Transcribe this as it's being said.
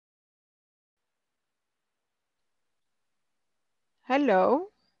Hello.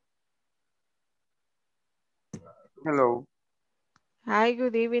 Hello, Hi,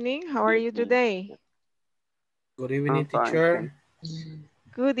 good evening. How are you today? Good I'm evening, fine, teacher. thanks.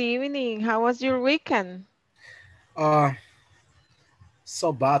 Good evening. How was your weekend? Uh,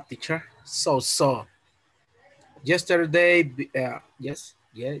 so bad, teacher. So. Yesterday,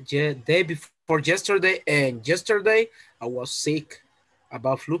 day before yesterday and yesterday, I was sick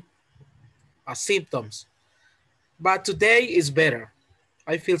about flu symptoms. But today is better.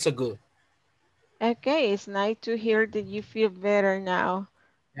 I feel so good. Okay, it's nice to hear that you feel better now.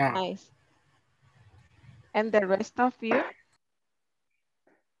 Yeah. Nice. And the rest of you?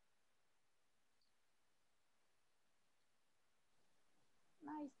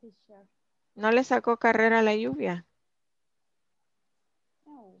 Nice teacher. ¿No le sacó carrera a la lluvia?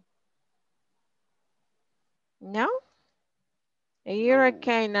 No. No? You're No,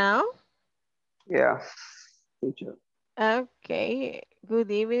 okay now? yeah, teacher. Okay.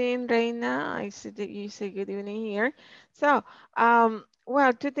 Good evening, Reina. I see that you say good evening here. So,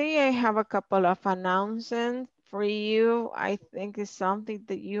 well, today I have a couple of announcements for you. I think it's something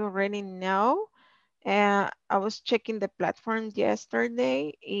that you already know. I was checking the platform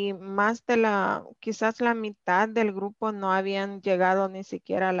yesterday y más de quizás la mitad del grupo no habían llegado ni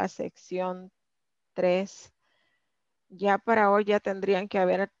siquiera a la sección 3. Ya para hoy ya tendrían que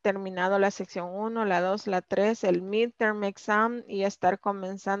haber terminado la sección 1, la 2, la 3, el midterm exam y estar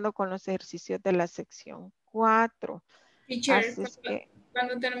comenzando con los ejercicios de la sección 4. Teacher, Así es que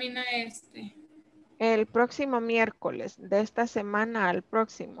 ¿cuándo termina este? el próximo miércoles de esta semana al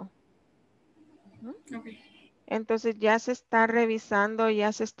próximo. Okay. Entonces ya se está revisando,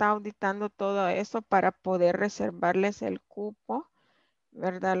 ya se está auditando todo eso para poder reservarles el cupo,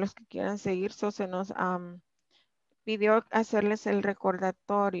 ¿verdad? Los que quieran seguir, se nos pidió hacerles el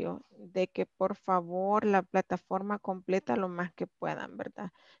recordatorio de que por favor la plataforma completa lo más que puedan, ¿verdad?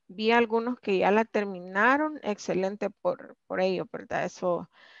 Vi algunos que ya la terminaron, excelente por ello, ¿verdad? Eso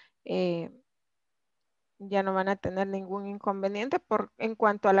eh, ya no van a tener ningún inconveniente en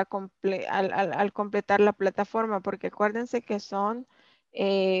cuanto a al completar la plataforma, porque acuérdense que son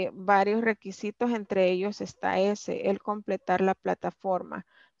varios requisitos, entre ellos está ese, el completar la plataforma.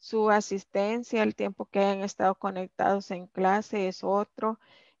 Su asistencia, el tiempo que hayan estado conectados en clase es otro.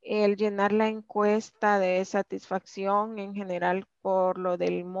 El llenar la encuesta de satisfacción en general por lo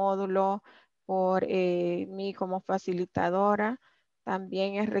del módulo, por mí como facilitadora,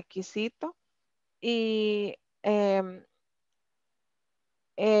 también es requisito y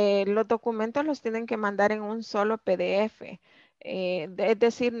los documentos los tienen que mandar en un solo PDF. Es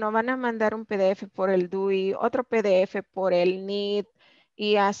decir, no van a mandar un PDF por el DUI, otro PDF por el NIT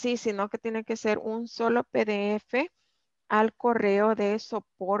y así, sino que tiene que ser un solo PDF al correo de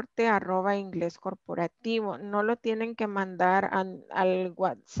soporte @ Inglés Corporativo. No lo tienen que mandar al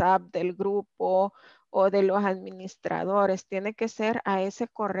WhatsApp del grupo o de los administradores. Tiene que ser a ese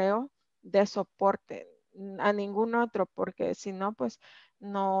correo de soporte, a ningún otro, porque si no, pues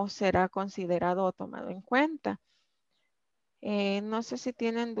no será considerado o tomado en cuenta. No sé si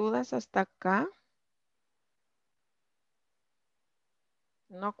tienen dudas hasta acá.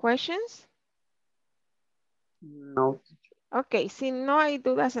 No questions. No, Ok, si no hay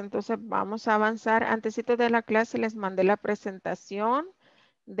dudas, entonces vamos a avanzar. Antesito de la clase les mandé la presentación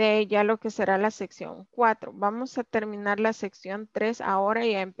de ya lo que será la sección 4. Vamos a terminar la sección 3 ahora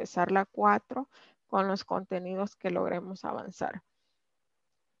y a empezar la 4 con los contenidos que logremos avanzar.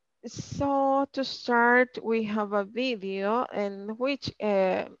 So to start, we have a video in which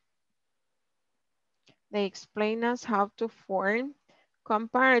they explain us how to form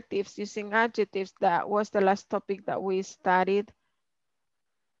comparatives using adjectives. That was the last topic that we studied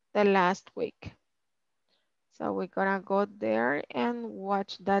the last week. So we're gonna go there and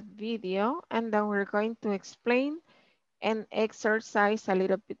watch that video, and then we're going to explain and exercise a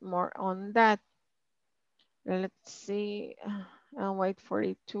little bit more on that. Let's see, I'll wait for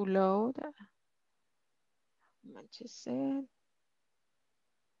it to load. How much is it?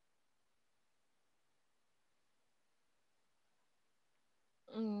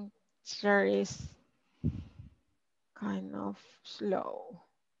 Sure is kind of slow.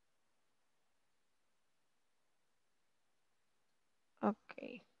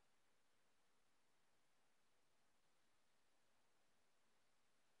 Okay.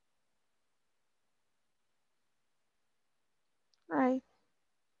 Right.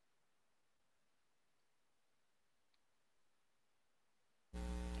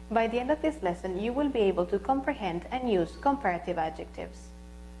 By the end of this lesson, you will be able to comprehend and use comparative adjectives.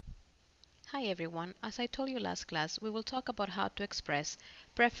 Hi everyone, as I told you last class, we will talk about how to express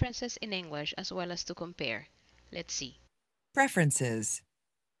preferences in English as well as to compare. Let's see. Preferences.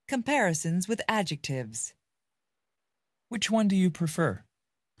 Comparisons with adjectives. Which one do you prefer?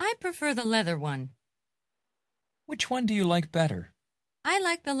 I prefer the leather one. Which one do you like better? I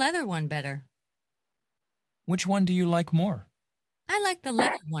like the leather one better. Which one do you like more? I like the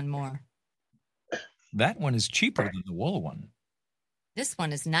leather one more. That one is cheaper than the wool one. This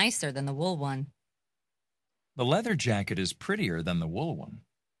one is nicer than the wool one. The leather jacket is prettier than the wool one.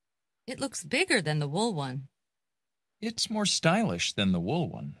 It looks bigger than the wool one. It's more stylish than the wool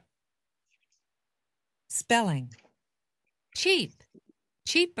one. Spelling. Cheap,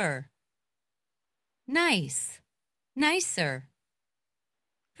 cheaper. Nice, nicer.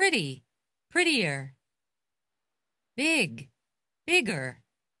 Pretty, prettier. Big, bigger.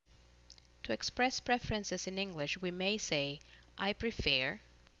 To express preferences in English, we may say, I prefer,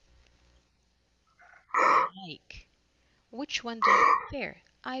 I like. Which one do you prefer?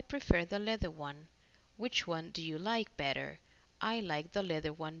 I prefer the leather one. Which one do you like better? I like the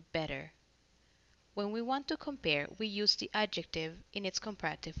leather one better. When we want to compare, we use the adjective in its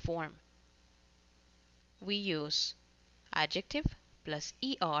comparative form. We use adjective plus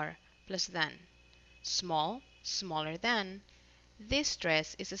er plus than. Small, smaller than. This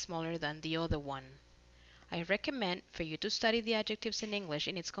dress is smaller than the other one. I recommend for you to study the adjectives in English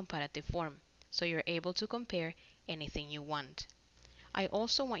in its comparative form, so you're able to compare anything you want. I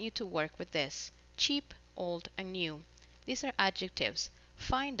also want you to work with this: cheap, old, and new. These are adjectives.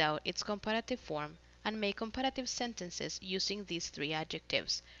 Find out its comparative form and make comparative sentences using these three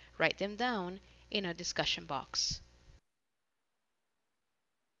adjectives. Write them down in our discussion box.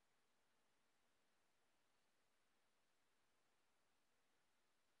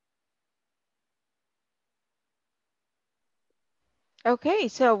 Okay,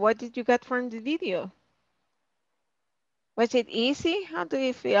 so what did you get from the video? Was it easy? How do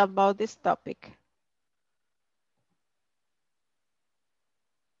you feel about this topic?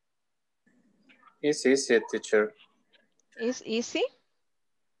 It's easy, teacher. It's easy?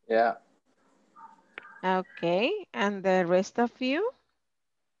 Yeah. Okay, and the rest of you?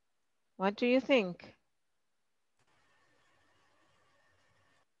 What do you think?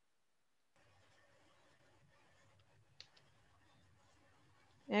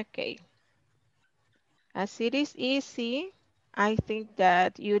 Okay. As it is easy, I think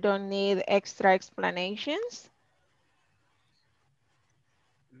that you don't need extra explanations.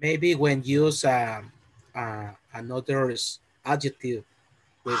 Maybe when use another adjective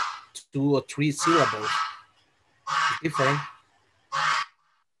with 2 or 3 syllables, it's different.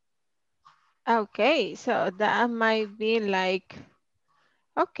 Okay, so that might be like,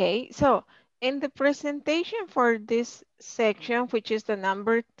 okay, so in the presentation for this section, which is the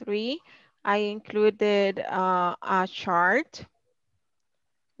number 3, I included a chart.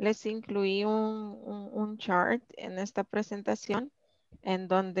 Les incluí un chart en esta presentación en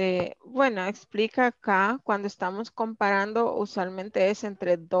donde, bueno, explica acá cuando estamos comparando, usualmente es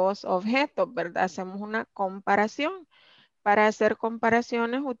entre dos objetos, ¿verdad? Hacemos una comparación. Para hacer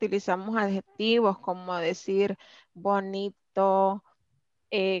comparaciones utilizamos adjetivos como decir bonito,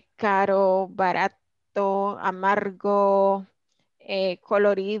 caro, barato, amargo,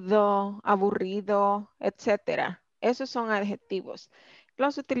 colorido, aburrido, etcétera. Esos son adjetivos.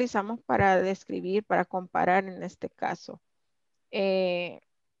 Los utilizamos para describir, para comparar en este caso. En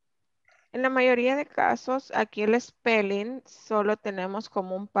la mayoría de casos, aquí el spelling solo tenemos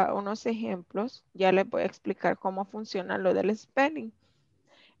como unos ejemplos. Ya les voy a explicar cómo funciona lo del spelling.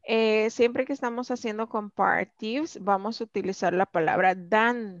 Siempre que estamos haciendo comparatives, vamos a utilizar la palabra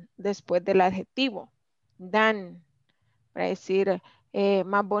than después del adjetivo. Than, para decir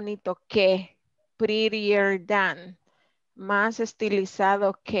más bonito que, prettier than, más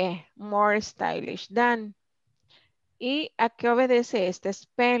estilizado que, more stylish than. ¿Y a qué obedece este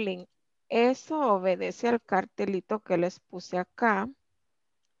spelling? Eso obedece al cartelito que les puse acá.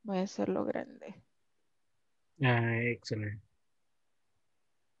 Voy a hacerlo grande. Excellent.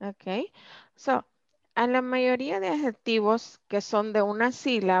 Ok. So, a la mayoría de adjetivos que son de una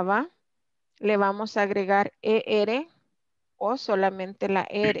sílaba, le vamos a agregar ER o solamente la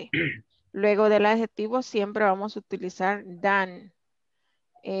R. Luego del adjetivo siempre vamos a utilizar than.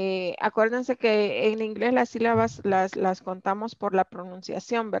 Acuérdense que en inglés las sílabas las contamos por la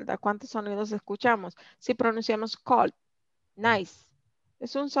pronunciación, ¿verdad? ¿Cuántos sonidos escuchamos? Si pronunciamos cold, nice.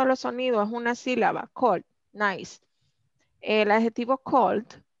 Es un solo sonido, es una sílaba, cold, nice. El adjetivo cold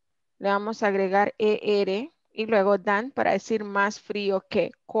le vamos a agregar ER y luego than para decir más frío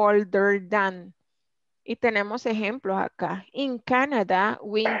que, colder than. Y tenemos ejemplos acá. In Canada,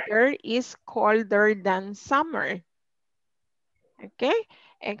 winter is colder than summer. ¿Ok?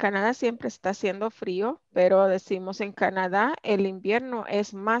 En Canadá siempre está haciendo frío, pero decimos en Canadá el invierno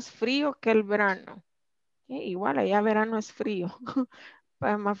es más frío que el verano. Igual allá verano es frío,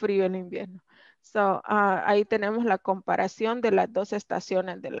 es más frío el invierno. So, ahí tenemos la comparación de las dos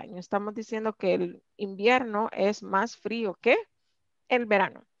estaciones del año. Estamos diciendo que el invierno es más frío que el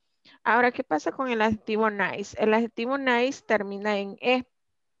verano. Ahora, ¿qué pasa con el adjetivo nice? El adjetivo nice termina en E.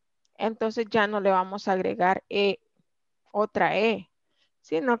 Entonces ya no le vamos a agregar otra E,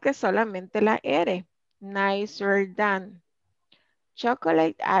 sino que solamente la R. Nicer than.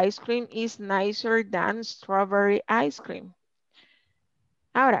 Chocolate ice cream is nicer than strawberry ice cream.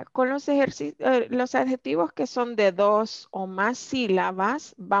 Ahora, con los adjetivos que son de 2 o más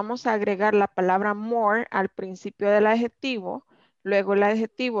sílabas, vamos a agregar la palabra more al principio del adjetivo, luego el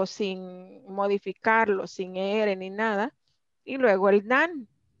adjetivo sin modificarlo, sin ER ni nada, y luego el than.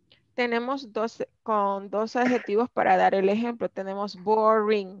 Tenemos con dos adjetivos para dar el ejemplo. Tenemos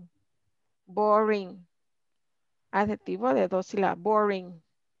boring, boring, adjetivo de 2 sílabas, boring.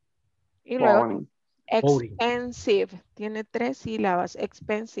 Y luego Boring. Boring. expensive, tiene 3 sílabas,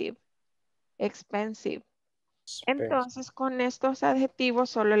 expensive, expensive. Entonces, con estos adjetivos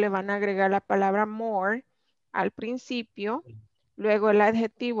solo le van a agregar la palabra more al principio, luego el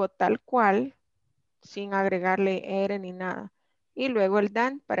adjetivo tal cual, sin agregarle er ni nada, y luego el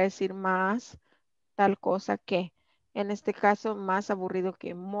than para decir más tal cosa que. En este caso, más aburrido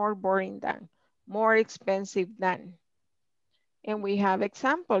que, more boring than, more expensive than. And we have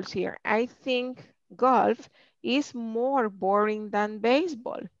examples here. I think golf is more boring than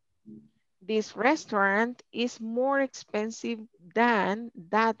baseball. This restaurant is more expensive than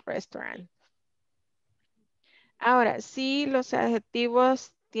that restaurant. Ahora, si los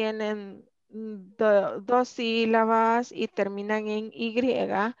adjetivos tienen dos sílabas y terminan en Y,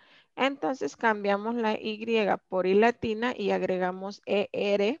 entonces cambiamos la Y por I latina y agregamos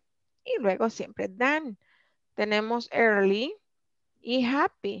ER y luego siempre than. Tenemos early y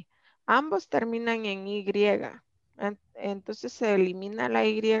happy. Ambos terminan en Y. Entonces se elimina la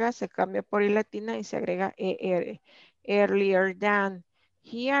Y, se cambia por I latina y se agrega ER. Earlier than.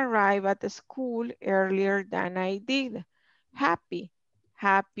 He arrived at the school earlier than I did. Happy.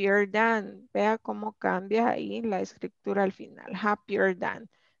 Happier than. Vea cómo cambia ahí la escritura al final. Happier than.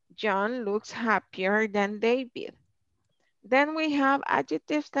 John looks happier than David. Then we have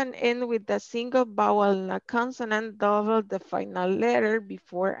adjectives that end with a single vowel and a consonant double the final letter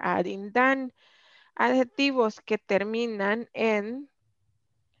before adding than. Adjetivos que terminan en,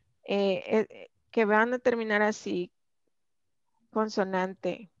 que van a terminar así,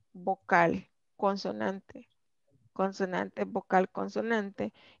 consonante, vocal, consonante, consonante, vocal,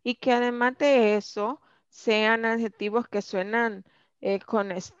 consonante, y que además de eso sean adjetivos que suenan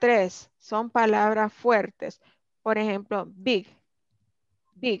con estrés, son palabras fuertes. Por ejemplo, big,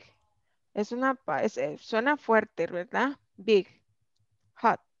 big. Suena fuerte, ¿verdad? Big,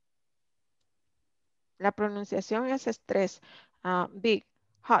 hot. La pronunciación es estrés. Big,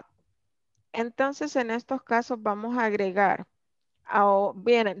 hot. Entonces, en estos casos vamos a agregar,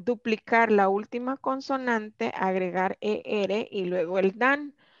 bien, duplicar la última consonante, agregar ER y luego el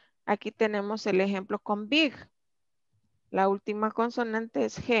than. Aquí tenemos el ejemplo con big. La última consonante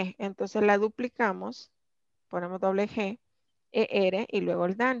es G. Entonces la duplicamos, ponemos doble G, ER y luego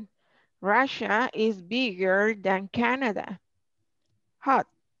el than. Russia is bigger than Canada. Hot,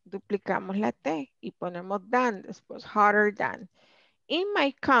 duplicamos la T y ponemos than, después hotter than. In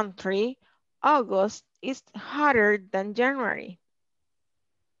my country, August is hotter than January.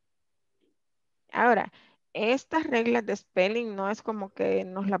 Ahora, estas reglas de spelling no es como que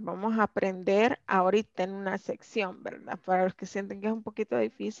nos las vamos a aprender ahorita en una sección, ¿verdad? Para los que sienten que es un poquito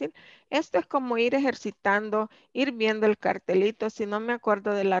difícil. Esto es como ir ejercitando, ir viendo el cartelito. Si no me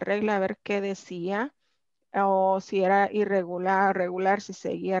acuerdo de la regla, a ver qué decía. O si era irregular, regular, si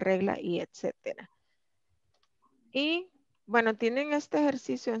seguía regla y etcétera. Y bueno, tienen este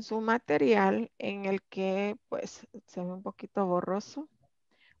ejercicio en su material en el que pues se ve un poquito borroso.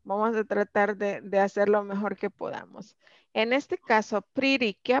 Vamos a tratar de hacer lo mejor que podamos. En este caso,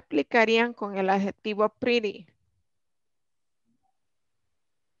 pretty, ¿qué aplicarían con el adjetivo pretty?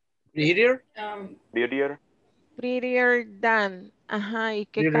 Prettier. Prettier. Prettier than. Ajá, ¿y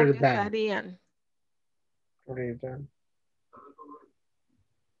qué Prettier cambios than. harían? Prettier than.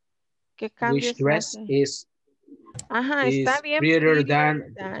 ¿Qué Which cambios dress hace? is Ajá, está bien prettier prettier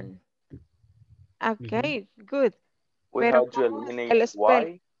than. than. Ok, good. We Pero have to ¿cómo es eliminate el spell?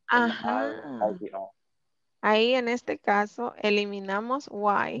 Y and Ajá. IDR. Ahí en este caso eliminamos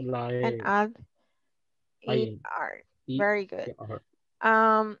Y and Like add I ER. E Very good.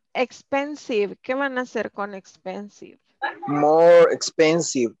 R. Expensive. ¿Qué van a hacer con expensive? More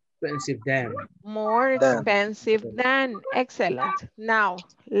expensive Expensive than. More than. expensive than. Excellent. Now,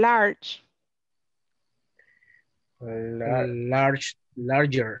 large. Large,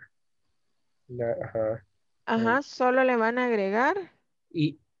 larger. Ajá, solo le van a agregar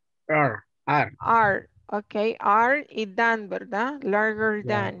E, R, R. are. Ok, are y than, ¿verdad? Larger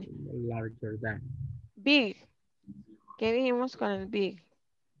Yeah, than. larger than. Big. ¿Qué dijimos con el big?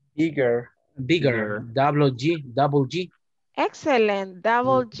 Bigger. Bigger. Double G. Excellent.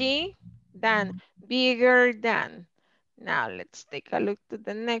 Double G than. Bigger than. Now let's take a look to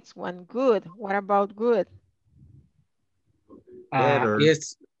the next one. Good. What about good? Better.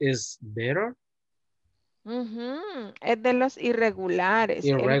 Is better? Es de los irregulares.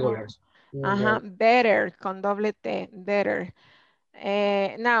 Irregulars. Ajá, better, con doble T, better.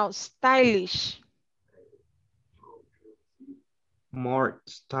 Now, stylish. More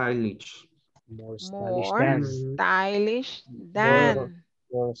stylish. More stylish More than. stylish than.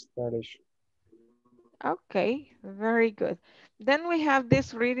 More stylish. Okay, very good. Then we have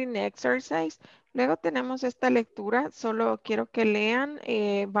this reading exercise. Luego tenemos esta lectura. Solo quiero que lean.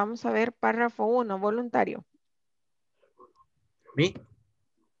 Vamos a ver párrafo 1, voluntario. Me?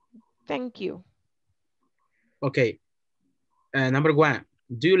 Thank you. Okay. Number 1.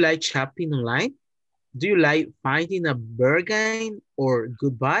 Do you like shopping online? Do you like finding a bargain or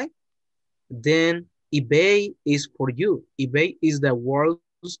good buy? Then eBay is for you. eBay is the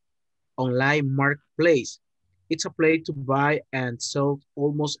world's online marketplace. It's a place to buy and sell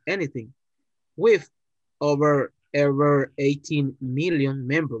almost anything. With over 18 million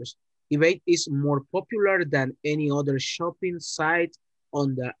members, eBay is more popular than any other shopping site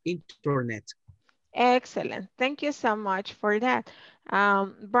on the internet. Excellent. Thank you so much for that.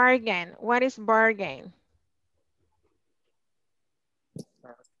 Bargain. What is bargain?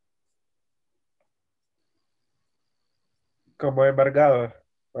 Como embargado.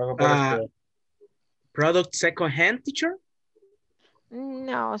 Product second hand, teacher?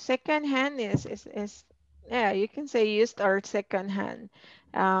 No, second hand is yeah, you can say used or second hand.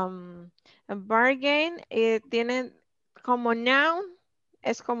 A bargain tiene como noun,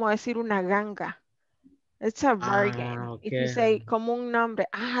 es como decir una ganga. It's a bargain. If you Okay. say como un nombre,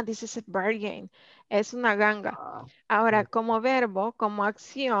 this is a bargain, es una ganga. Ahora, como verbo, como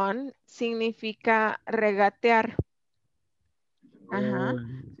acción, significa regatear.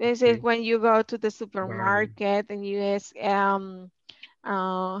 It's like when you go to the supermarket and you ask,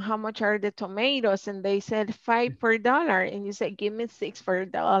 how much are the tomatoes? And they said $5 per dollar. And you say, give me $6 for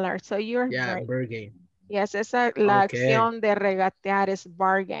 $1. So you're right. Bargain. Yes, esa la acción de regatear es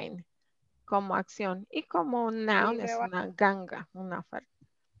bargain como acción. Y como noun es una ganga, una oferta.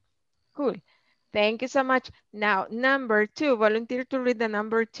 Cool. Thank you so much. Now, number 2. Volunteer to read the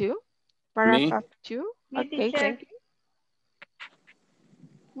number 2. Paragraph 2. Okay, thank you.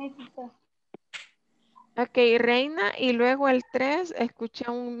 Ok, Reina, y luego el 3,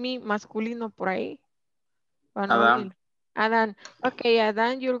 escuché un mi masculino por ahí. Adán. Adán. Ok,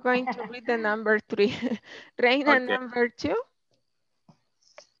 Adán, you're going to read the number 3. Reina, Okay. number 2.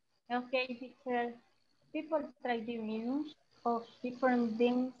 Okay, teacher. People try the menus of different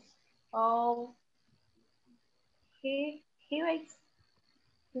things of eBay.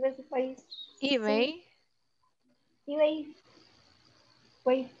 eBay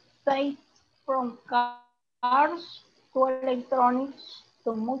website from cars to electronics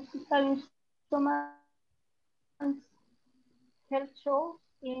to musical instruments, health shows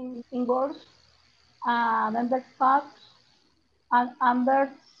indoors, member packs, and on the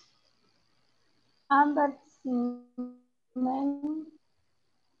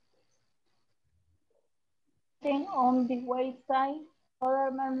website.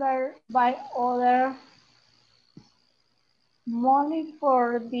 Other members buy other money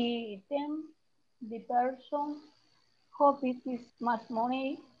for the item. The person who this much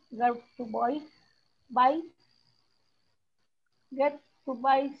money get to buy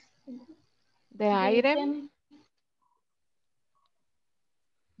the item.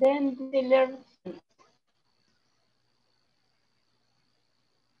 Then the dealer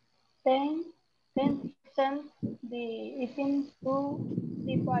 10% the item to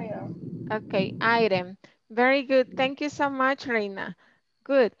the buyer. Okay, item. Very good. Thank you so much, Reina.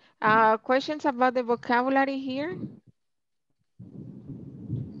 Good. Questions about the vocabulary here?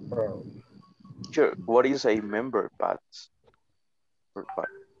 Sure. What is a member pass?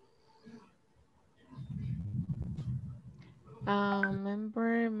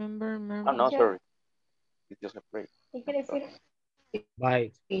 Member. Oh, no, sorry. It's just a phrase.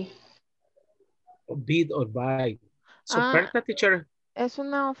 Buy. Bid or buy. Oferta, teacher. Es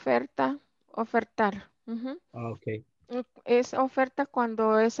una oferta. Ofertar. Okay. Es oferta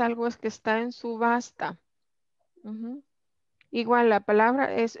cuando es algo que está en subasta. Ujú. Igual la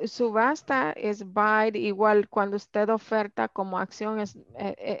palabra es subasta, es bid, igual cuando usted oferta como acción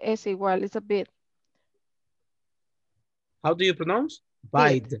es igual, es a bid. How do you pronounce?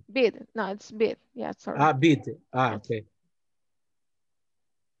 Bid, Bid. bid, no, it's bid, yeah, sorry. Bid. Yes. Okay.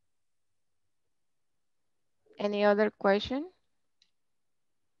 Any other question?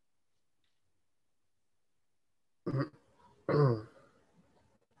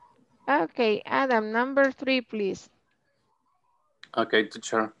 Okay, Adam, number 3, please. Okay,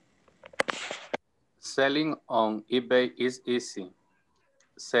 teacher. Selling on eBay is easy,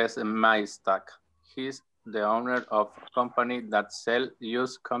 says my stack. He's the owner of a company that sells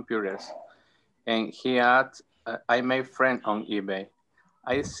used computers. And he adds, I made friend on eBay.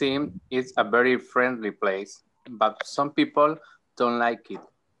 I think it's a very friendly place, but some people don't like it.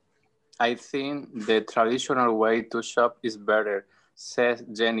 I think the traditional way to shop is better, says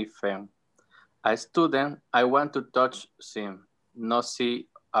Jennifer. A student, I want to touch them, not see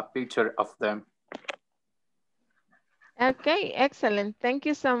a picture of them. Okay, excellent. Thank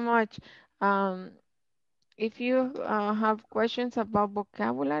you so much. If you have questions about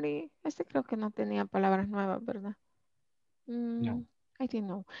vocabulary, creo que no tenía palabras nuevas, ¿verdad? No. I didn't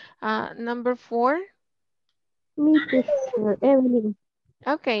know. Number 4. Me too, Evelyn.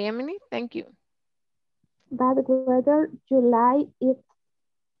 Okay, Emily, thank you. But whether you like it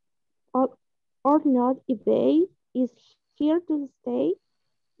or not, eBay is here to stay.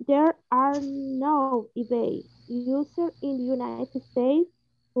 There are no eBay users in the United States,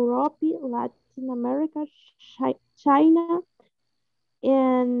 Europe, Latin America, China,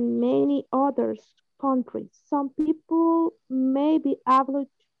 and many other countries. Some people may be able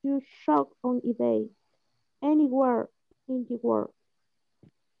to shop on eBay anywhere in the world.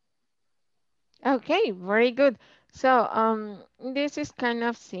 Okay, very good. So this is kind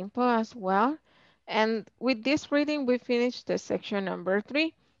of simple as well. And with this reading, we finished the section number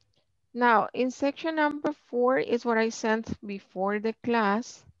 3. Now, in section number 4 is what I sent before the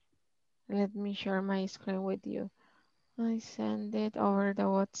class. Let me share my screen with you. I sent it over the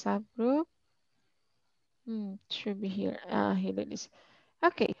WhatsApp group. Should be here. Here it is.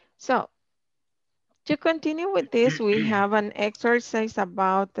 Okay, so to continue with this, we have an exercise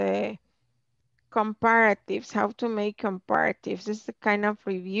about the comparatives, how to make comparatives. This is a kind of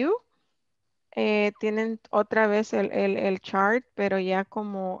review. Tienen otra vez el chart, pero ya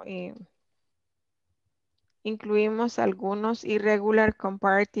como incluimos algunos irregular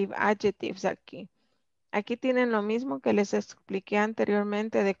comparative adjectives aquí. Aquí tienen lo mismo que les expliqué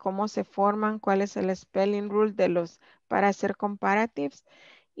anteriormente de cómo se forman, cuál es el spelling rule para hacer comparatives.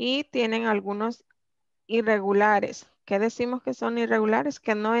 Y tienen algunos irregulares. ¿Qué decimos que son irregulares?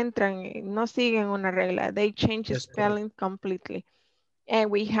 Que no entran, no siguen una regla. They change spelling completely. And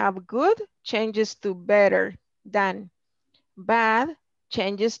we have good changes to better than. Bad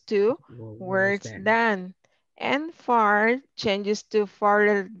changes to worse than. And far changes to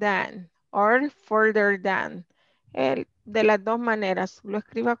farther than or further than. De las dos maneras, lo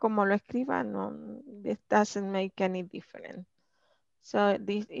escriba como lo escriba, no, it doesn't make any difference. So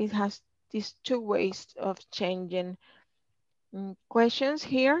it has these two ways of changing. Questions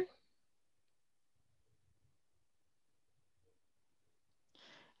here?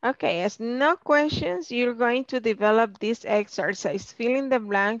 Okay, as no questions, you're going to develop this exercise. Fill in the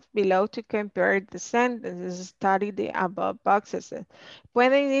blanks below to compare the sentences. Study the above boxes.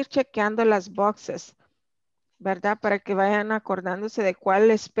 Pueden ir chequeando las boxes, ¿verdad? Para que vayan acordándose de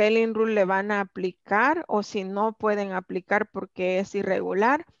cuál spelling rule le van a aplicar o si no pueden aplicar porque es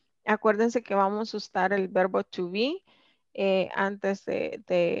irregular. Acuérdense que vamos a usar el verbo to be antes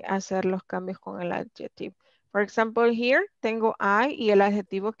de hacer los cambios con el adjetivo. For example, here tengo I y el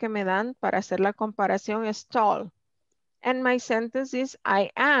adjetivo que me dan para hacer la comparación es tall. And my sentence is I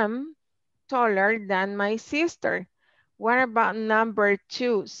am taller than my sister. What about number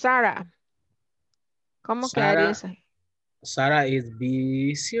 2, Sarah? ¿Cómo quedaría esa? Sarah is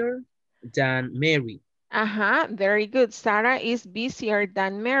busier than Mary. Ajá, very good. Sarah is busier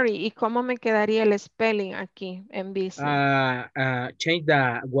than Mary. ¿Y cómo me quedaría el spelling aquí en busy? Change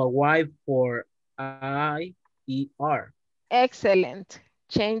the Y for I-E-R. Excellent.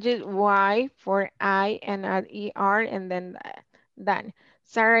 Change it Y for I and add ER and then done.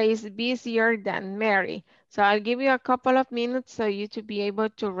 Sarah is busier than Mary. So I'll give you a couple of minutes so you to be able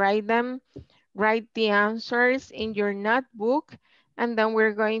to write them. Write the answers in your notebook and then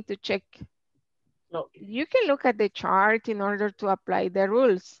we're going to check. You can look at the chart in order to apply the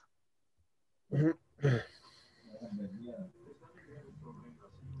rules.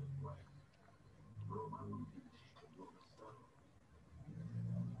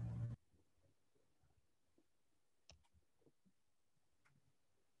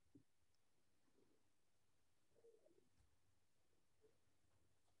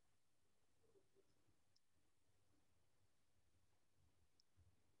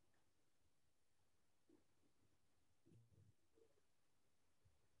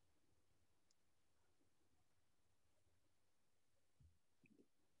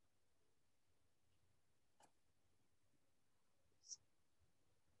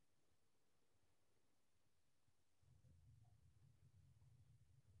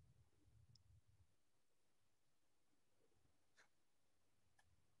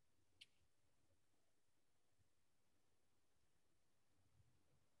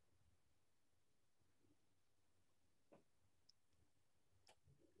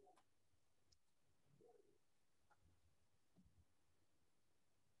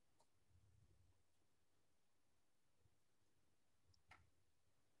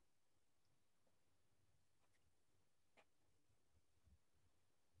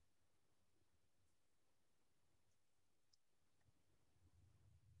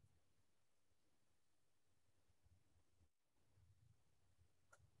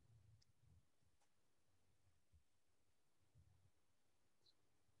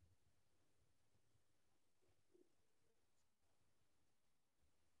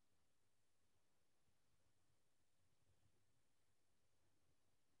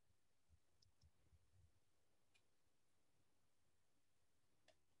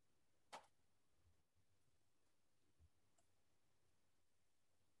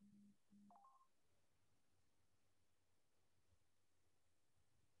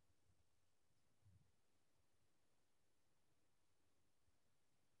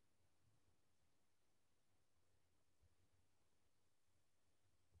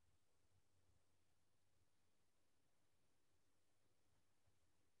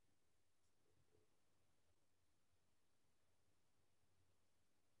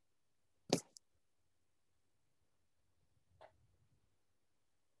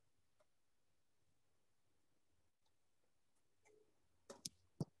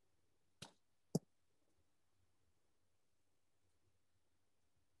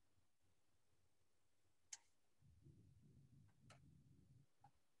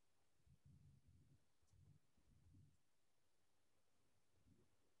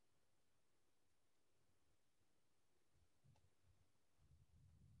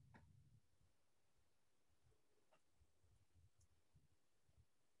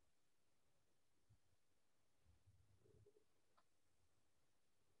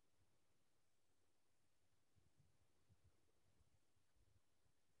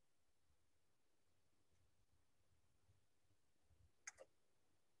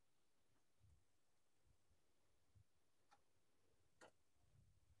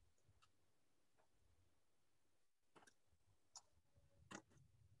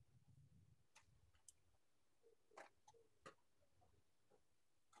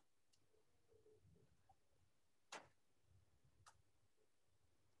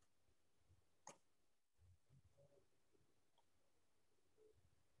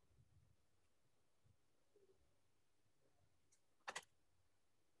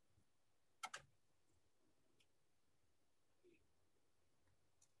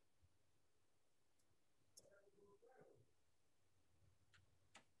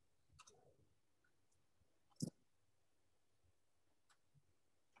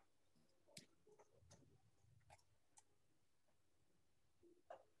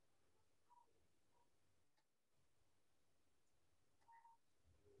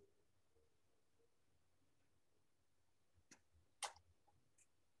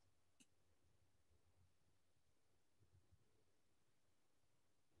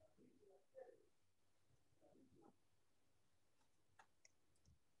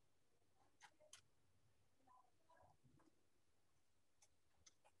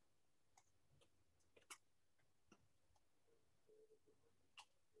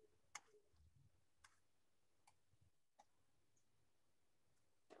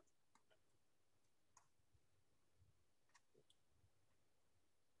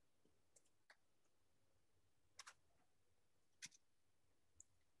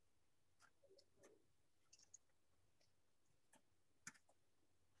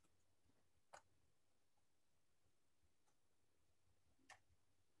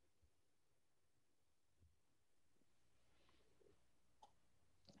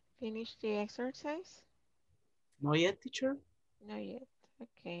 Finish the exercise? Not yet, teacher? Not yet.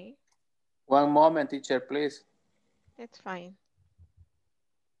 Okay, One moment, teacher, please. that's fine.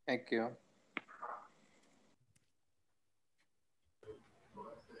 Thank you.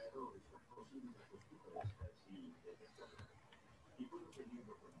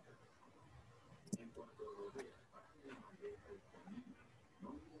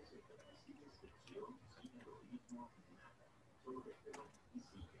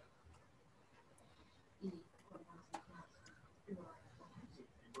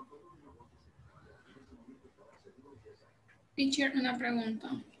 Teacher, una pregunta.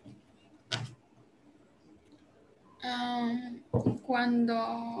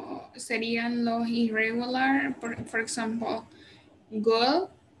 Cuando serían los irregular, por ejemplo, good,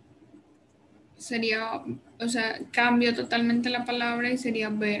 sería, o sea, cambio totalmente la palabra y sería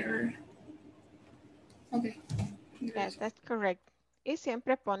better. Ok. Yeah, that's correct. Y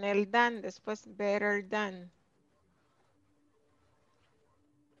siempre pone el than, después better than.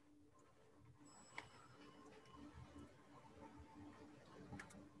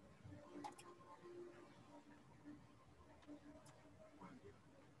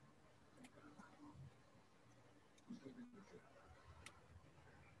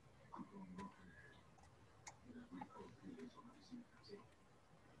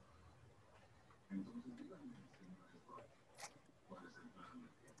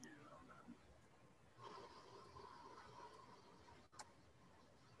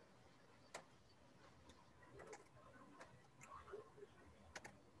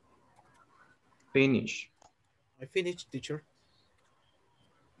 Finish. I finished, teacher.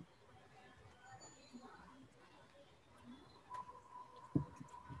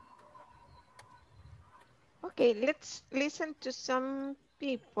 Okay, let's listen to some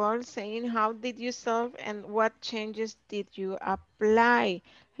people saying how did you solve and what changes did you apply.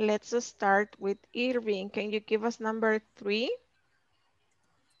 Let's start with Irving. Can you give us number 3?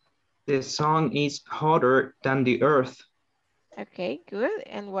 The sun is hotter than the earth. Okay, good.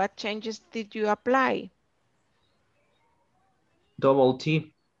 And what changes did you apply? Double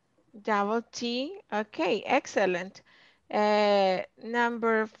T. Double T. Okay, excellent.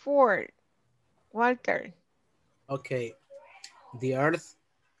 Number 4, Walter. Okay. The earth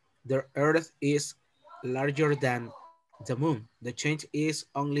is larger than the moon. The change is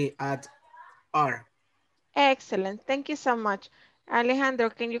only at R. Excellent. Thank you so much. Alejandro,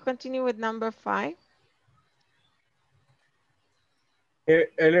 can you continue with number 5?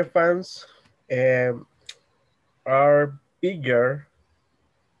 Elephants are bigger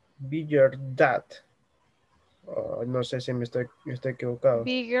that. No sé si me estoy equivocado.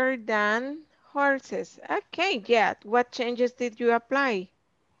 Bigger than horses. Okay, yeah. What changes did you apply?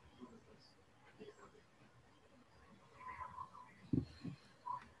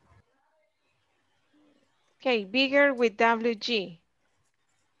 Okay, bigger with WG.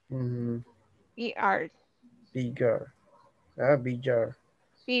 ER. Bigger. Bigger.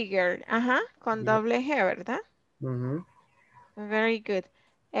 Bigger. Ajá, con Yeah. doble G, ¿verdad? Very good.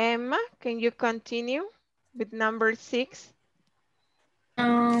 Emma, can you continue with number 6?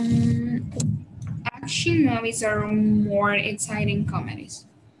 Action movies are more exciting comedies.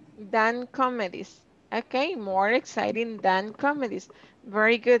 Than comedies. Okay, more exciting than comedies.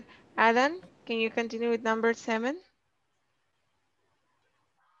 Very good. Adam, can you continue with number 7?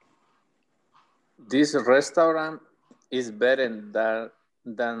 This restaurant is better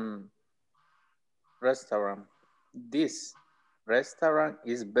than restaurant. This restaurant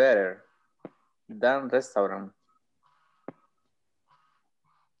is better than restaurant.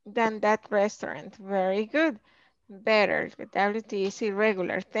 Than that restaurant. Very good. Better. With WT is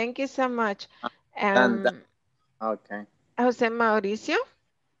irregular. Thank you so much. Okay. Jose Mauricio.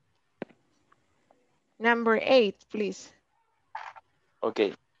 Number 8, please.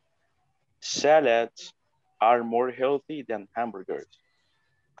 Okay. Salads are more healthy than hamburgers.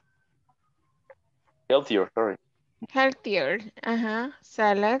 Healthier, sorry. Healthier.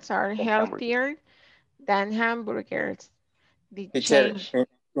 Salads are healthier than hamburgers. The Teacher, change.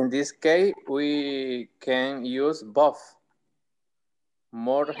 in this case, we can use both.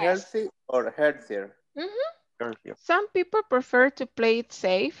 More healthy or healthier? Healthier. Some people prefer to play it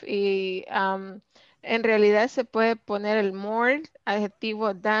safe y en realidad se puede poner el more,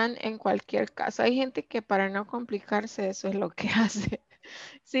 adjetivo than en cualquier caso. Hay gente que para no complicarse eso es lo que hace.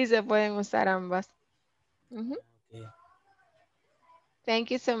 Sí, se pueden usar ambas. Okay.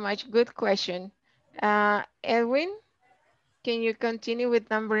 Thank you so much. Good question. Edwin, can you continue with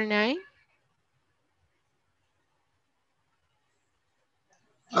number 9?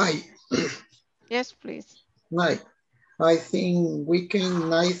 Hi. Yes, please. Hi. I think weekend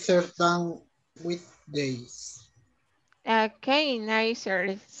nicer than weekdays. Okay,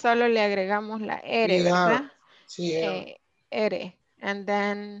 nicer. Solo le agregamos la R, CR, ¿verdad? CR. R. And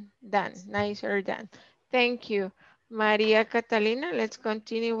then done. Nicer than. Thank you. Maria Catalina, let's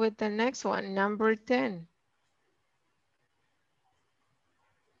continue with the next one. Number 10.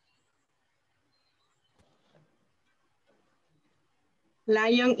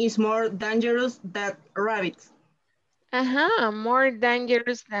 Lion is more dangerous than rabbits. More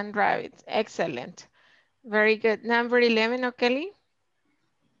dangerous than rabbits. Excellent. Very good. Number 11, O'Kelly.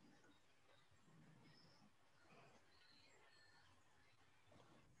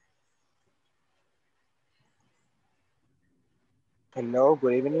 Hello,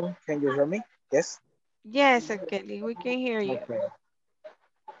 good evening. Can you hear me? Yes? Yes, O'Kelly, we can hear you. Okay.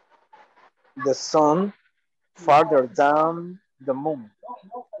 The sun farther than the moon.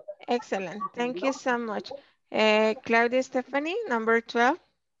 Excellent. Thank you so much. Claudia Stephanie, number 12.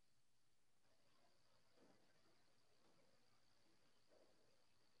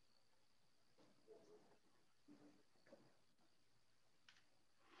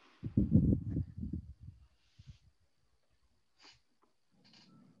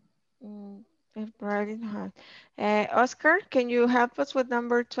 Oscar, can you help us with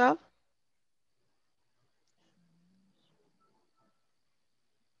number 12?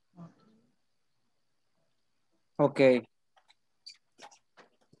 Okay.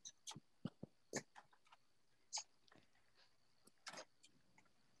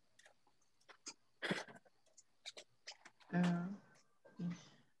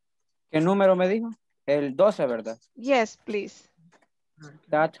 ¿Qué número me dijo? El 12, ¿verdad? Yes, please.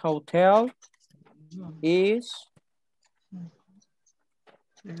 That hotel is...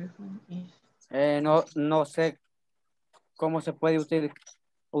 no sé cómo se puede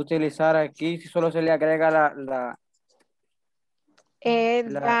utilizar aquí, si solo se le agrega la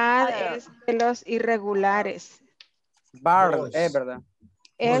es de los irregulares. bar, ¿verdad?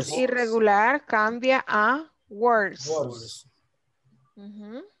 Es irregular, cambia a worse.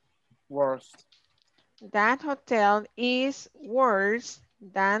 Worse. That hotel is worse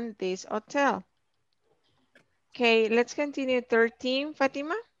than this hotel. Okay, let's continue. 13,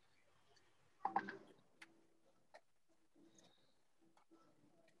 Fatima.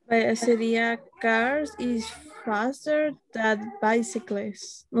 Sería cars is faster than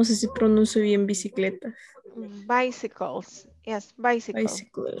bicycles. No sé si pronuncio bien bicicletas. Bicycles. Yes, bicycles.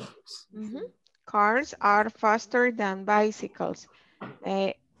 Cars are faster than bicycles.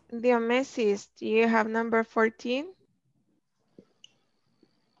 Diomesis, do you have number 14?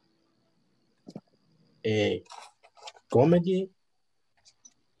 Comedy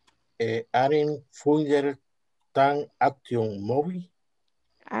aren't funnier than action movie.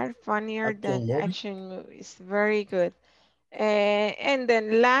 Are funnier than action movies. Very good. And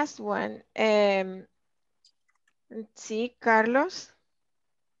then last one. Let's see, Carlos.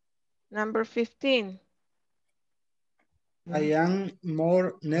 Number 15. I am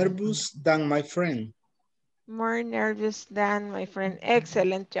more nervous than my friend. More nervous than my friend.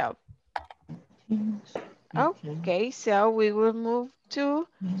 Excellent job. Okay, so we will move to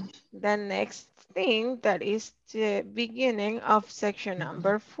the next thing, that is the beginning of section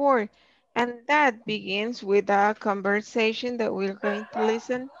number 4. And that begins with a conversation that we're going to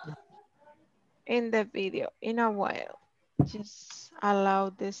listen in the video in a while. Just allow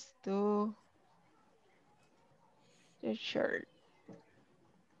this to share.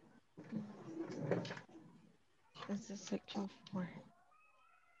 This is section 4.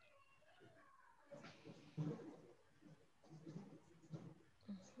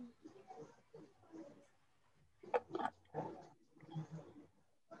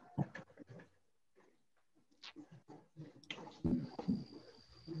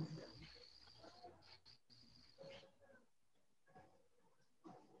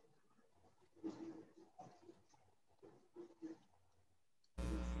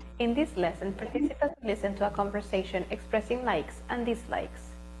 In this lesson, participants listen to a conversation expressing likes and dislikes.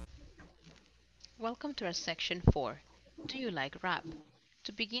 Welcome to our section 4. Do you like rap?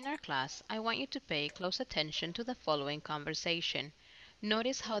 To begin our class, I want you to pay close attention to the following conversation.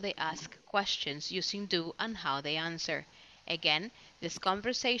 Notice how they ask questions using do and how they answer. Again, this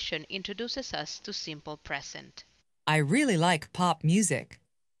conversation introduces us to simple present. I really like pop music.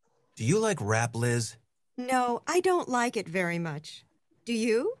 Do you like rap, Liz? No, I don't like it very much. Do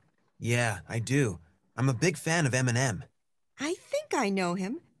you? Yeah, I do. I'm a big fan of Eminem. I think I know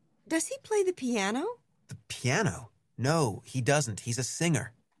him. Does he play the piano? The piano? No, he doesn't. He's a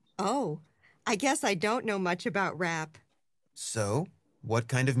singer. Oh, I guess I don't know much about rap. So, what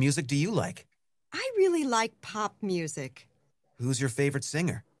kind of music do you like? I really like pop music. Who's your favorite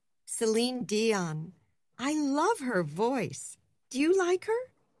singer? Celine Dion. I love her voice. Do you like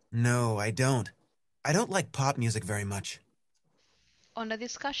her? No, I don't. I don't like pop music very much. On the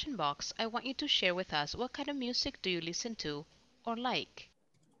discussion box, I want you to share with us what kind of music do you listen to or like.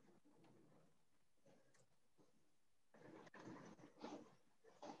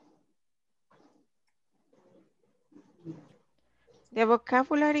 The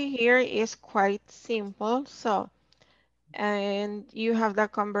vocabulary here is quite simple. So, and you have the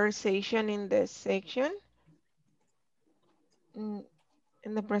conversation in this section. In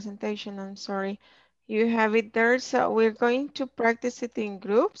the presentation, I'm sorry. You have it there. So we're going to practice it in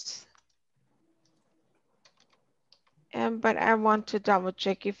groups. But I want to double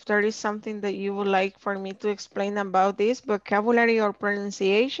check if there is something that you would like for me to explain about this vocabulary or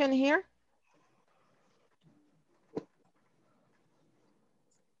pronunciation here.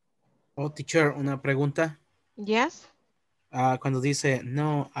 Oh, teacher, una pregunta. Yes. Cuando dice,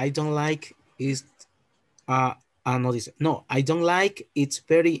 no, I don't like it, no dice, no, I don't like it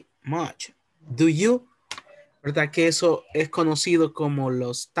very much. Do you? ¿Verdad que eso es conocido como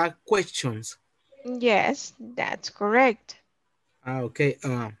los tag questions? Yes, that's correct. Ok.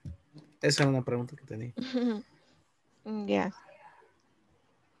 Esa era una pregunta que tenía. Yes.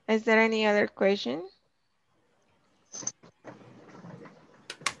 Is there any other question?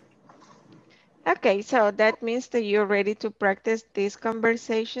 Okay, so that means that you're ready to practice these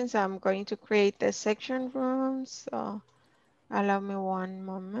conversations. I'm going to create the section room. So allow me one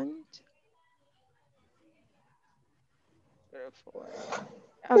moment.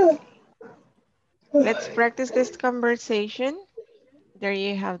 Okay. Let's practice this conversation. There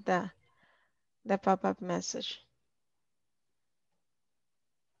you have the pop-up message.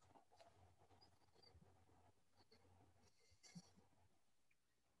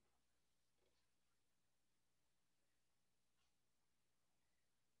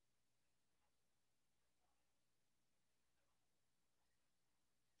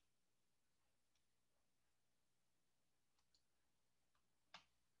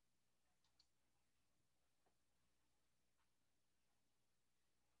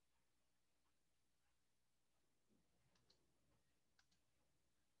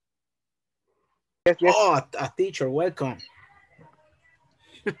 Yes, yes. Oh, a teacher, welcome.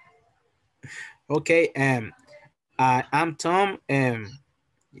 Okay, I'm Tom.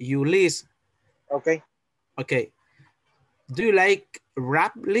 You Liz. Okay. Okay. Do you like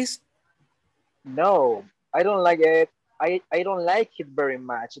rap, Liz? No, I don't like it. I don't like it very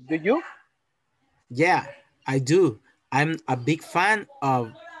much. Do you? Yeah, I do. I'm a big fan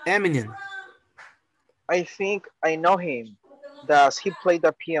of Eminem. I think I know him. Does he play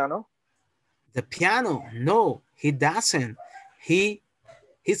the piano? The piano? No, he doesn't. He's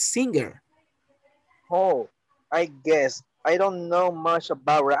singer. Oh, I guess I don't know much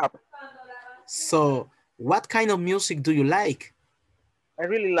about rap. So, what kind of music do you like? I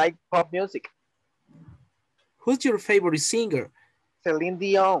really like pop music. Who's your favorite singer? Celine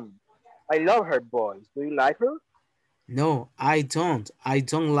Dion. I love her voice. Do you like her? No, I don't. I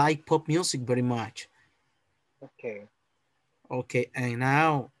don't like pop music very much. Okay. Okay, and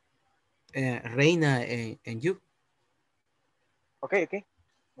now, Reina and you? Okay, okay.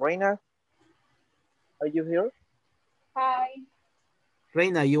 Reina, are you here? Hi.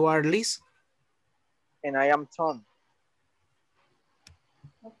 Reina, you are Liz? And I am Tom.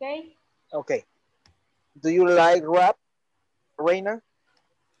 Okay. Okay. Do you like rap, Reina?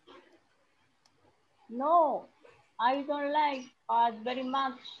 No, I don't like very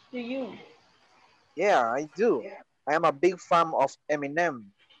much. Do you? Yeah, I do. I am a big fan of Eminem.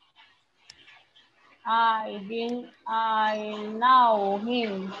 I know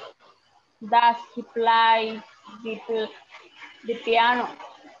him. Does he play the piano?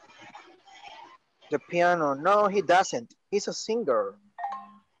 The piano? No, he doesn't. He's a singer.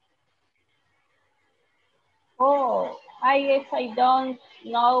 Oh, I guess I don't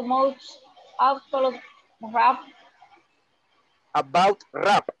know much about rap. About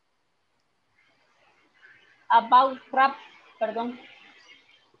rap. About rap, perdón.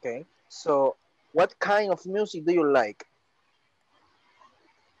 Okay. So, what kind of music do you like?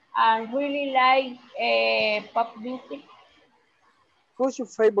 I really like pop music. Who's your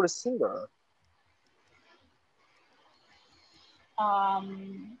favorite singer?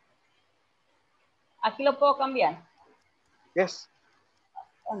 Aquí lo puedo cambiar. Yes.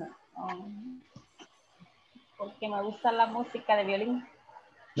 Oh, no. Porque me gusta la música de violín.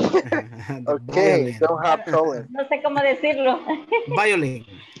 Okay, don't have problem. No sé cómo decirlo. Violin.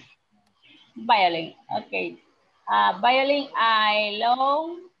 Violin, okay. Violin, I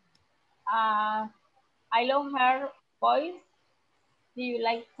love I love her voice. Do you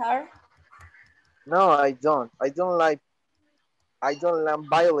like her? No, I don't. I don't like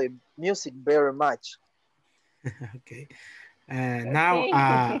violin music very much. Okay. Now,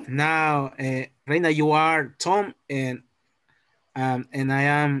 Okay. Reina, you are Tom, and I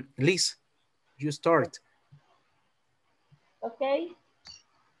am Liz. You start. Okay.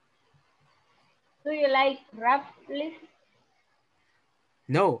 Do you like rap, Liz?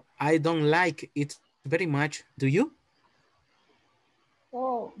 No, I don't like it very much. Do you?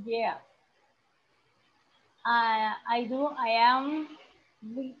 Oh, yeah. I do. I am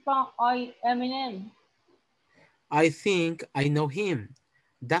big fan of Eminem. I think I know him.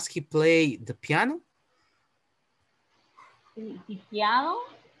 Does he play the piano? The piano?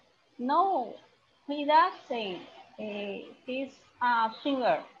 No, he doesn't. He's a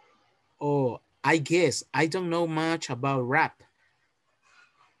singer. Oh, I guess I don't know much about rap.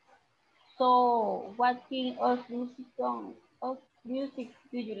 So, what kind of music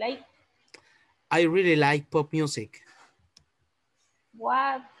do you like? I really like pop music.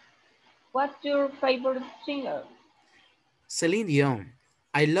 What What's your favorite singer? Celine Dion.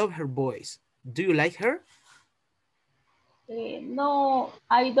 I love her voice. Do you like her? No,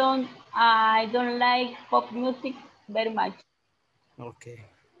 I don't. I don't like pop music very much. Okay.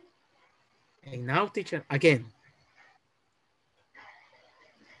 And now, teacher, again.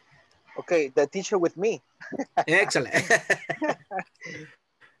 Okay, the teacher with me. Excellent.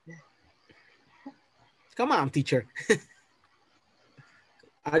 Come on, teacher.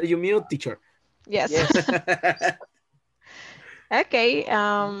 Are you mute, teacher? Yes. Yes. Okay,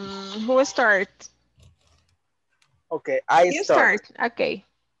 who will start? Okay, I You start. Okay.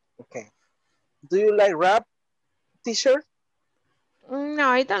 Okay. Do you like rap, teacher? No,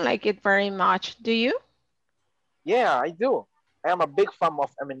 I don't like it very much. Do you? Yeah, I do. I am a big fan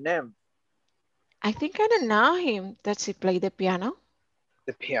of Eminem. I think I don't know him. Does he play the piano?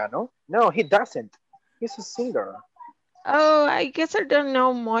 The piano? No, he doesn't. He's a singer. Oh, I guess I don't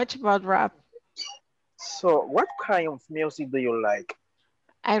know much about rap. So, what kind of music do you like?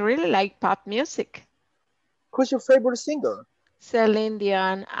 I really like pop music. Who's your favorite singer? Celine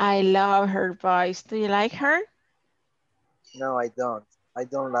Dion. I love her voice. Do you like her? No, I don't. I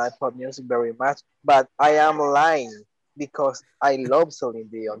don't like pop music very much, but I am lying because I love Celine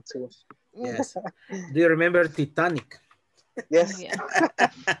Dion too. Yes. Do you remember Titanic? Yes. Yeah.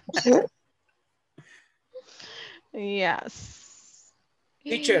 Yes.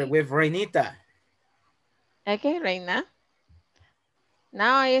 Teacher with Reinita. Okay, Reina.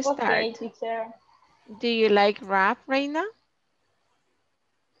 Now I start. Okay, teacher. Do you like rap, Reina?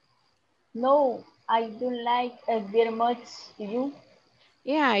 No, I don't like it very much. Do you?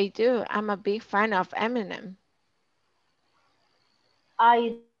 Yeah, I do. I'm a big fan of Eminem.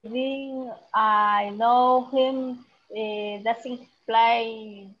 I think I know him. Doesn't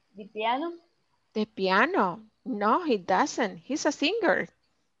play the piano. The piano? No, he doesn't. He's a singer.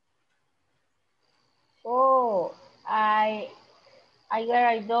 Oh, I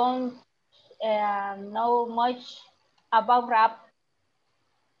don't know much about rap.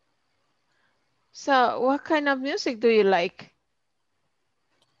 So what kind of music do you like?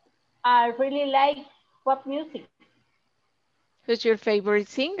 I really like pop music. Who's your favorite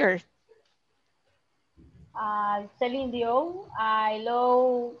singer? Celine Dion. I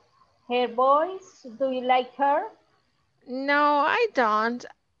love her voice. Do you like her? No, I don't.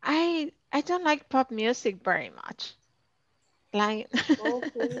 I don't like pop music very much. Like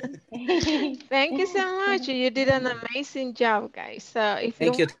Okay. Thank you so much. You did an amazing job, guys. So if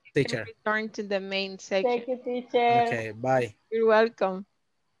you Thank you, want, you can teacher. return to the main section. Thank you, teacher. Okay, bye. You're welcome.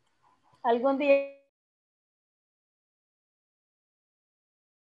 Algún día.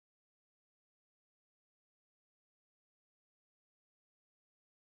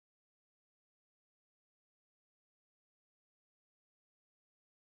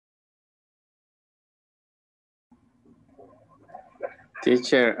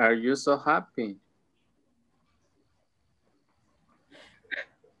 Teacher, are you so happy?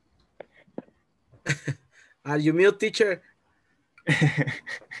 Are you mute, teacher?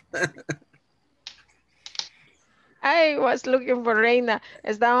 I was looking for Reina.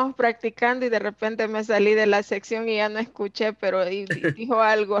 Estábamos practicando y de repente me salí de la sección y ya no escuché, pero dijo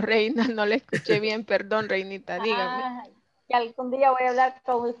algo Reina, no le escuché bien. Perdón, Reinita, dígame. Que algún día voy a hablar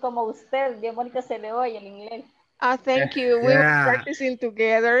como usted. Bien bonito se le oye el inglés. Thank you. We were practicing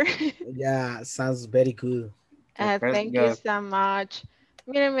together. Yeah, sounds very good. Thank you so much.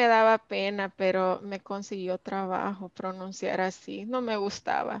 Miren, me daba pena, pero me consiguió trabajo pronunciar así. No me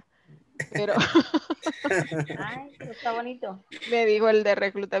gustaba. Pero Ay, pero está bonito. me dijo el de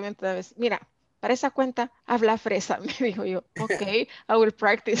reclutamiento una vez, mira, para esa cuenta habla fresa, me dijo yo, ok, I will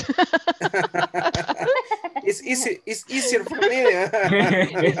practice. It's easier for me.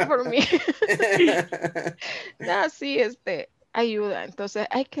 It's for me. No, sí, ayuda. Entonces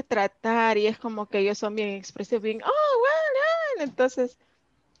hay que tratar y es como que ellos son bien expresivos, bien, oh, well, entonces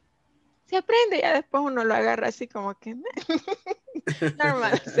se aprende, ya después uno lo agarra así como que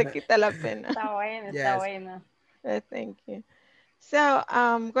normal, se quita la pena. Está bueno, está bueno. Thank you. So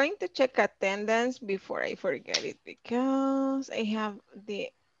I'm going to check attendance before I forget it because I have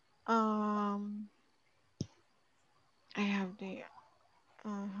the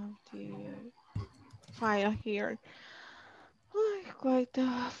file here. Oh, quite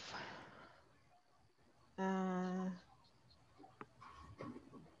tough.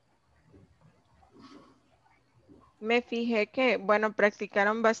 Me fijé que, bueno,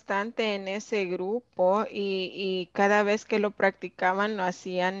 practicaron bastante en ese grupo y cada vez que lo practicaban lo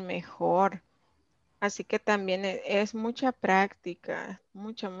hacían mejor. Así que también es mucha práctica,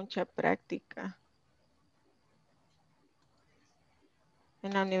 mucha práctica.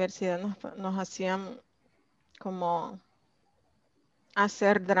 En la universidad nos hacían como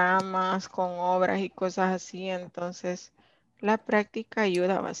hacer dramas con obras y cosas así, entonces la práctica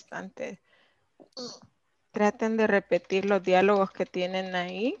ayuda bastante. Traten de repetir los diálogos que tienen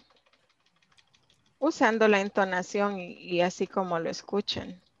ahí usando la entonación y así como lo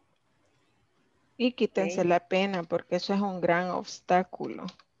escuchan. Y quítense la pena porque eso es un gran obstáculo.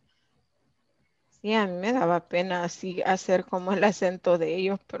 Sí, a mí me daba pena así hacer como el acento de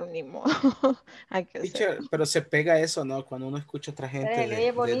ellos, pero ni modo. Hay que hacer. Teacher, pero se pega eso, ¿no? Cuando uno escucha a otra gente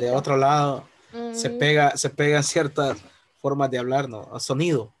de bonito. otro lado, se pegan ciertas formas de hablar, ¿no? A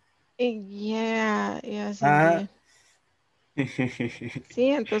sonido. Yeah, Ah.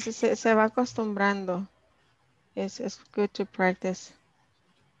 Sí, entonces se va acostumbrando. Es good to practice.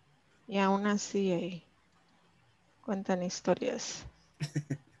 Y aún así cuentan historias.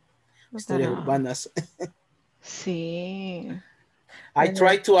 Historias urbanas. Sí. I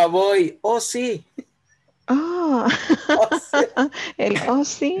try to avoid. Oh, sí. Oh, sí. El oh,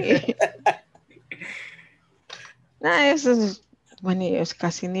 sí. No, eso es, bueno, ellos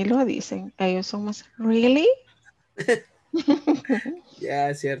casi ni lo dicen. Ellos somos, ¿really? Ya,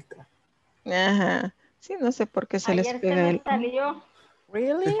 es cierto. Ajá. Sí, no sé por qué se les Ayer pega el... salió.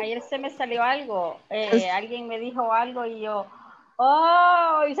 ¿Really? Ayer se me salió algo. Alguien me dijo algo y yo,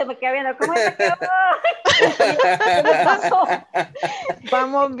 oh, y se me queda viendo, ¿cómo se quedó? ¿Qué me pasó?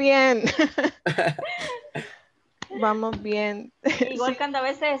 Vamos bien. Vamos bien. Igual cuando a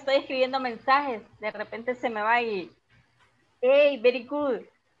veces estoy escribiendo mensajes, de repente se me va y, hey, very good,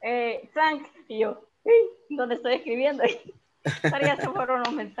 thanks, y yo, hey, ¿dónde estoy escribiendo? Ahora ya se fueron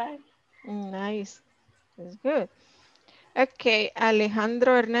los mensajes. Nice. That's good. Ok,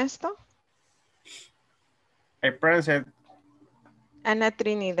 Alejandro Ernesto. Present. Ana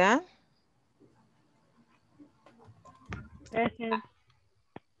Trinidad. Present.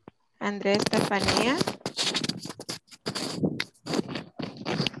 Andrea Estefanía.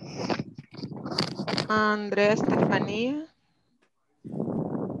 Andrea Estefanía.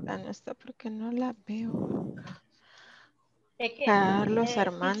 No está porque no la veo acá. Carlos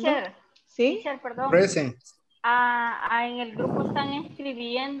Armando. Teacher, ¿Sí? Teacher, perdón. Present. En el grupo están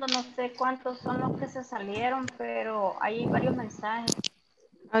escribiendo, no sé cuántos son los que se salieron, pero hay varios mensajes.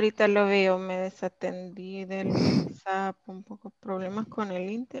 Ahorita lo veo, me desatendí del WhatsApp, un poco problemas con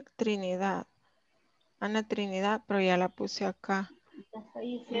el Inter. Trinidad. Ana Trinidad, pero ya la puse acá.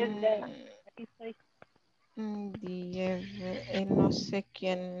 No sé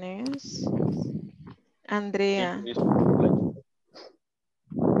quién es. Andrea.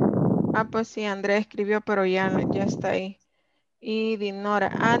 Ah, pues sí, Andrea escribió, pero ya está ahí. Y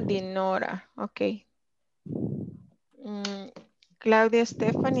Dinora. Dinora. Ok. Claudia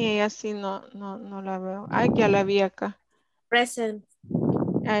Stephanie, ella sí no la veo. Ya la vi acá. Present.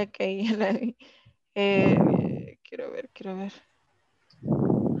 Ok, ya la vi. Quiero ver.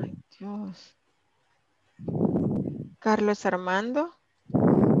 Ay, Dios. Carlos Armando.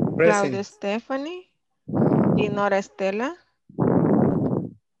 Present. Claudia Stephanie. Dinora Estela.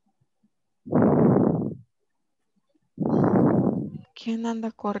 ¿Quién anda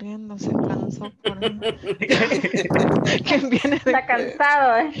corriendo? Se cansó por ahí. ¿Quién viene de... Está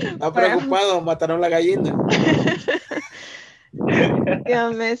cansado, Está preocupado, mataron la gallina.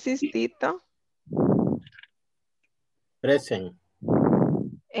 Diamesistito. Present.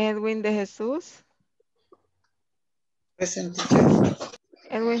 Edwin de Jesús. Present.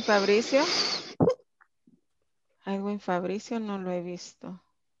 Edwin Fabricio. Edwin Fabricio no lo he visto.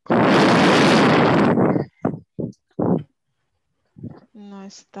 no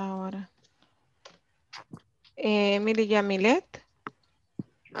está ahora. Emily Yamilet.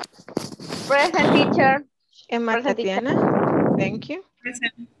 Present, teacher. Emma Present, teacher. Tatiana. Thank you.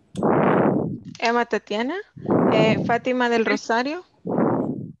 Present. Emma Tatiana. Fátima del Rosario.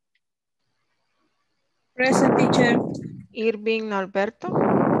 Present, teacher. Irving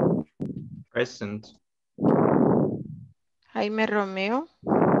Norberto. Present. Jaime Romeo.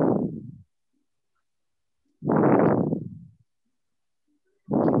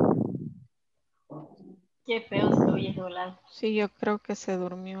 Qué feo se oye ese volante. Sí, yo creo que se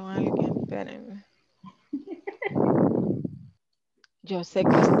durmió alguien. Espérenme. Yo sé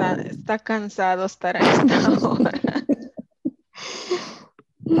que está cansado estar a esta hora.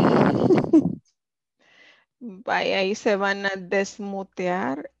 Vaya, ahí se van a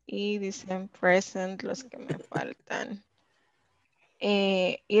desmutear y dicen present los que me faltan.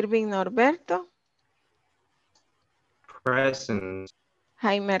 Irving Norberto. Present.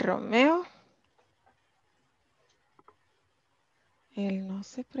 Jaime Romeo. Él no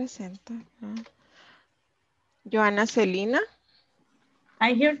se presenta. ¿No? Joana Celina.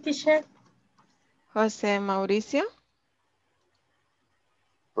 I hear, teacher. José Mauricio.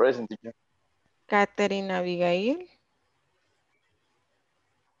 Present, teacher. Caterina Abigail.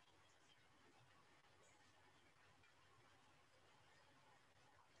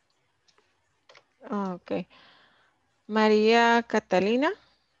 Ok. María Catalina.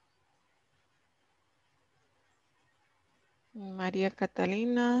 María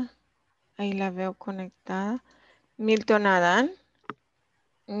Catalina. Ahí la veo conectada. Milton Adán.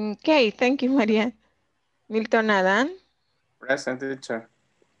 Ok, thank you, María. Milton Adán. Present, teacher.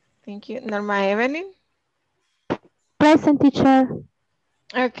 Thank you. Norma Evelyn. Present, teacher.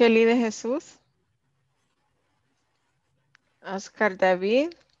 Kelly de Jesús. Oscar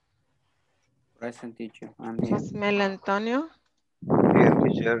David. Present, teacher. I'm here. Ismael Antonio. Here,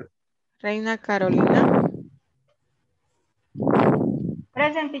 teacher. Reina Carolina.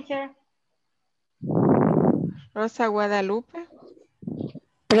 Present, teacher. Rosa Guadalupe.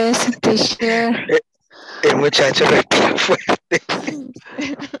 Present, teacher. El muchacho respira fuerte.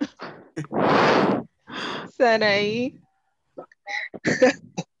 Saraí.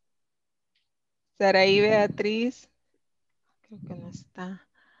 Saraí Beatriz. Creo que no está.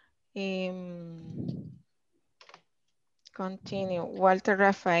 Continue. Walter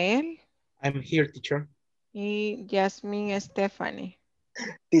Rafael. I'm here, teacher. Y Jasmine Stephanie.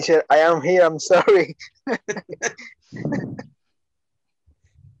 Teacher, I am here. I'm sorry.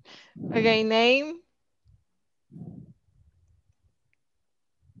 Okay, name.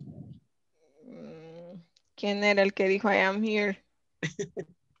 ¿Quién era el que dijo I am here?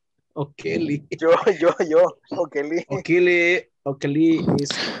 O'Kelly. Yo. O'Kelly. O'Kelly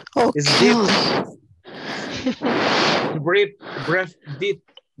is deep. Breath deep.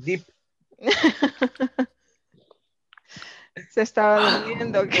 Se estaba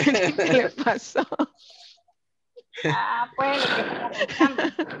durmiendo. ¿Qué le pasó? Pues lo que estaba pensando.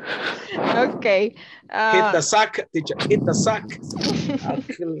 Okay. Hit the sack, teacher. Hit the sack.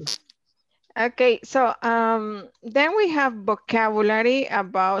 Okay, so then we have vocabulary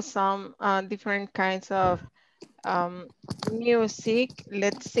about some different kinds of music.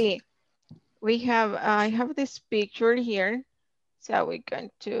 Let's see. We have, I have this picture here. So we're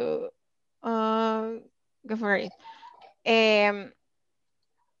going to go for it.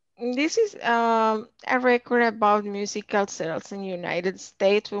 This is a record about musical sales in the United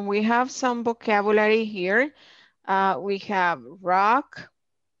States. When we have some vocabulary here, we have rock,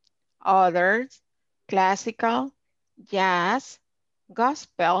 others, classical, jazz,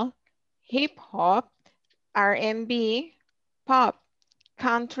 gospel, hip hop, R&B, pop,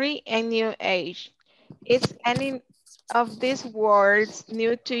 country, and new age. Is any of these words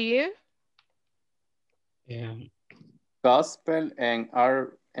new to you? Yeah. Gospel and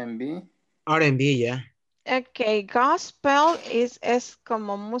R&B. R&B, yeah. Okay, gospel es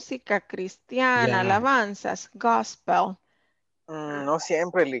como música cristiana, Yeah. alabanzas, gospel. No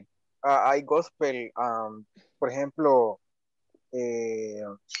siempre, hay gospel. Por ejemplo,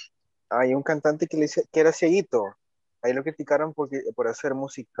 hay un cantante que era cieguito. Ahí lo criticaron por hacer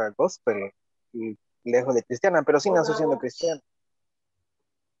música gospel y lejos de cristiana, pero sí nació siendo cristiano.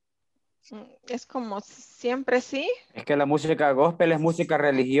 Es como siempre sí. Es que la música gospel es música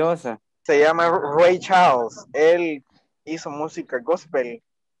religiosa. Se llama Ray Charles. Él hizo música gospel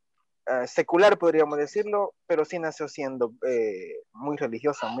secular, podríamos decirlo, pero sí nació siendo muy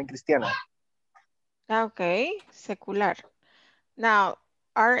religiosa, muy cristiana. Okay, secular. Now,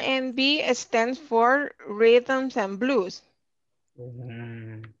 R&B stands for rhythms and blues.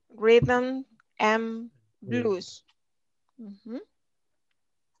 Rhythm and blues.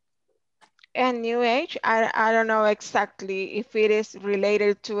 And new age, I don't know exactly if it is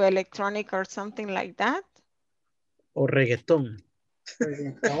related to electronic or something like that. O reggaetón.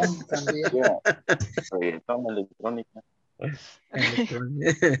 Reggaetón también. Yeah, reggaetón, electrónica.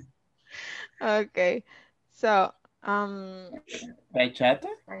 Okay, so ¿Bachata?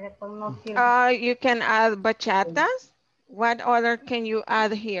 you can add bachatas. What other can you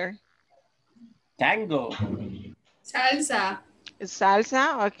add here? Tango. Salsa.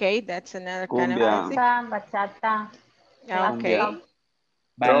 Salsa, okay, that's another kind of Cumbia. music. Bachata. Okay.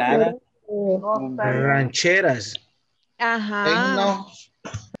 Balada. Rancheras. Uh-huh.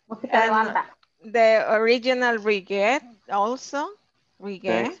 Música de banda. The original reggae also.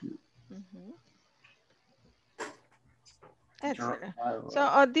 Reggae. Etc.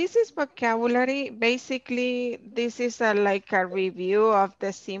 So this is vocabulary. Basically, this is like a review of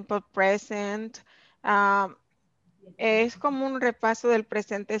the simple present. Es como un repaso del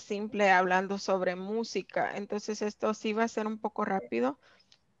presente simple hablando sobre música. Entonces esto sí va a ser un poco rápido.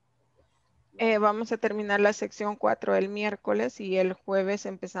 Vamos a terminar la sección 4 el miércoles y el jueves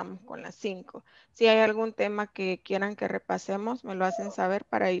empezamos con las 5. Si hay algún tema que quieran que repasemos, me lo hacen saber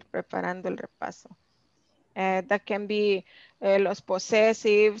para ir preparando el repaso. That can be los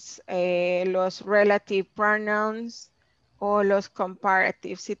possessives, los relative pronouns o los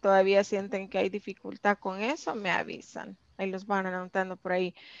comparatives. Si todavía sienten que hay dificultad con eso, me avisan. Ahí los van anotando por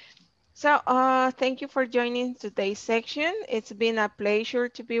ahí. So, thank you for joining today's section. It's been a pleasure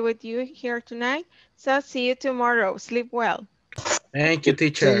to be with you here tonight. So, see you tomorrow. Sleep well. Thank you,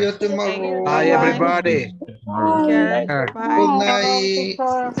 teacher. See you tomorrow. Bye, everybody. Take care. Bye. Good night.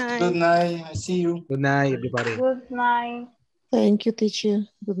 Good night. Good night. I see you. Good night, everybody. Good night. Thank you, teacher.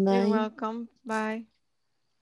 Good night. You're welcome. Bye.